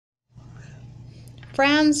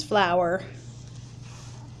Fran's flower.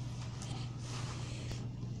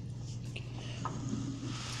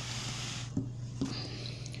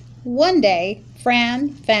 One day, Fran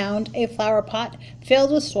found a flower pot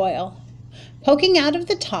filled with soil. Poking out of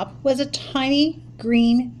the top was a tiny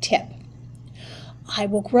green tip. "I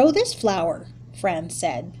will grow this flower," Fran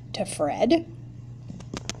said to Fred.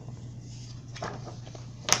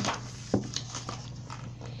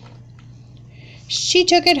 She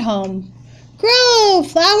took it home. "Grow,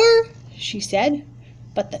 flower," she said,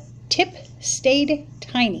 but the tip stayed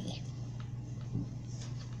tiny.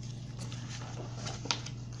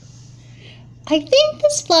 "I think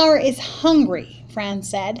this flower is hungry," Fran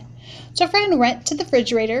said. So Fran went to the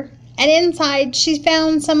refrigerator, and inside she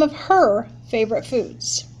found some of her favorite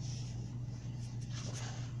foods.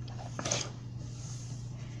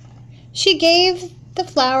 She gave the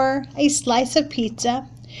flower a slice of pizza,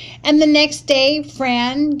 and the next day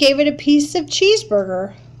Fran gave it a piece of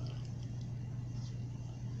cheeseburger.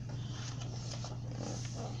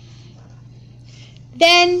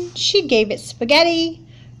 Then she gave it spaghetti,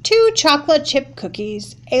 2 chocolate chip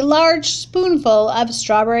cookies, a large spoonful of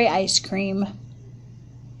strawberry ice cream.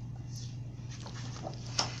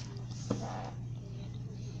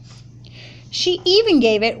 She even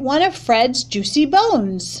gave it one of Fred's juicy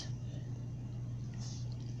bones.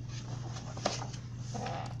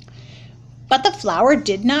 But the flower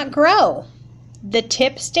did not grow. The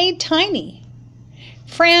tip stayed tiny.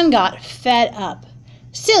 Fran got fed up.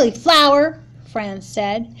 "Silly flower," Fran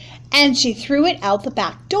said, and she threw it out the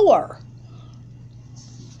back door.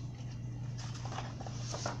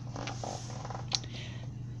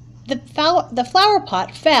 The flower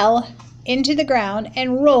pot fell into the ground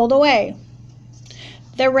and rolled away.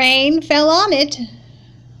 The rain fell on it.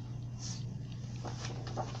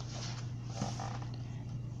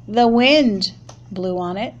 The wind blew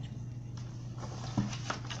on it.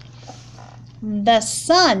 The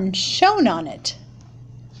sun shone on it.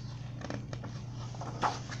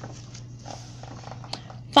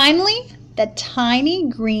 Finally, the tiny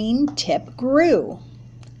green tip grew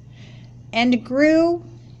and grew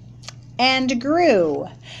and grew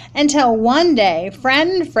until one day Fran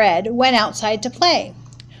and Fred went outside to play.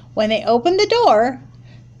 When they opened the door,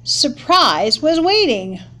 surprise was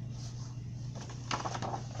waiting.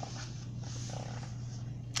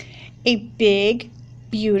 A big,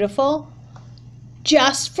 beautiful,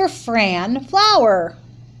 just for Fran flower.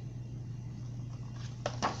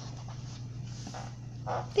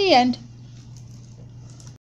 The end.